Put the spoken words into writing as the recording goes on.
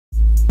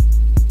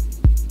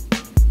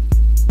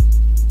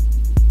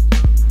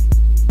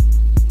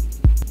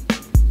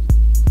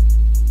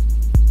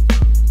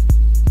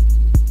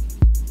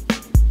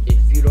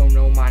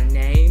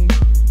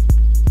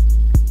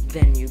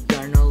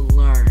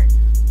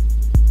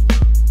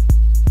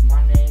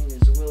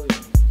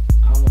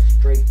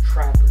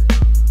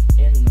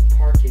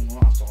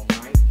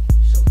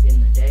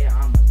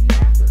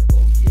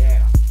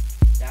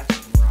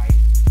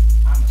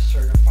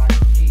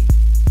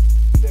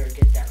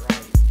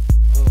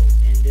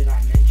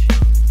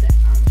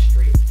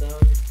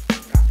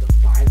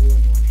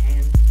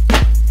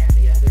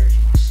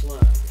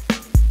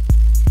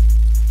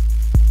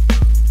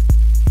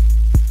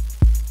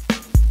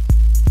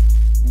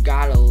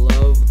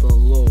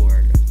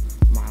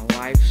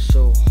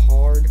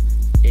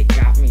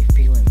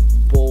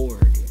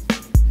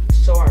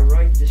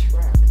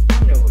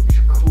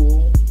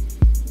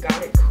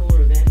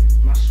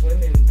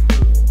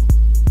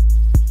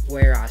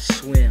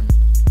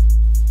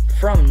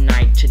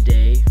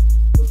today.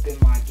 Look in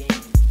my game.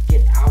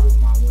 Get out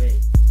of my way.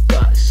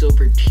 Got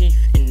silver teeth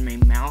in my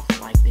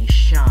mouth like they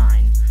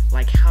shine.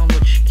 Like how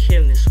much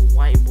can this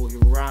white boy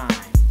rhyme?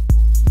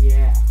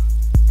 Yeah,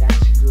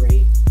 that's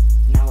great.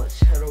 Now let's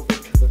head over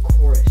to the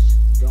chorus.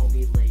 Don't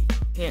be late.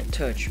 Can't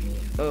touch me.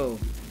 Oh,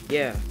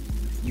 yeah.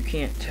 You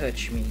can't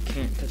touch me.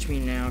 Can't touch me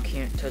now.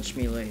 Can't touch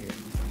me later.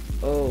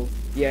 Oh,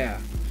 yeah.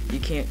 You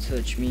can't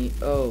touch me.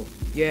 Oh,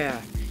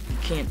 yeah. You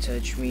can't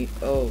touch me.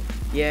 Oh,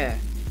 yeah.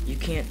 You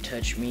can't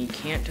touch me.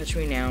 Can't touch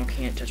me now.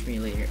 Can't touch me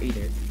later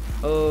either.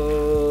 Oh,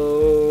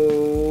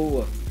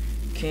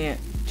 can't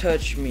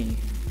touch me.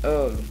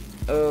 Oh,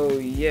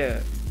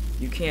 yeah.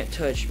 You can't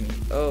touch me.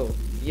 Oh,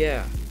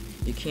 yeah.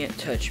 You can't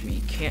touch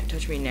me. Can't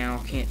touch me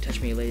now. Can't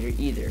touch me later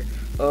either.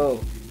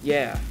 Oh,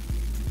 yeah.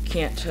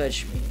 Can't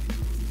touch me.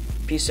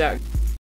 Peace out.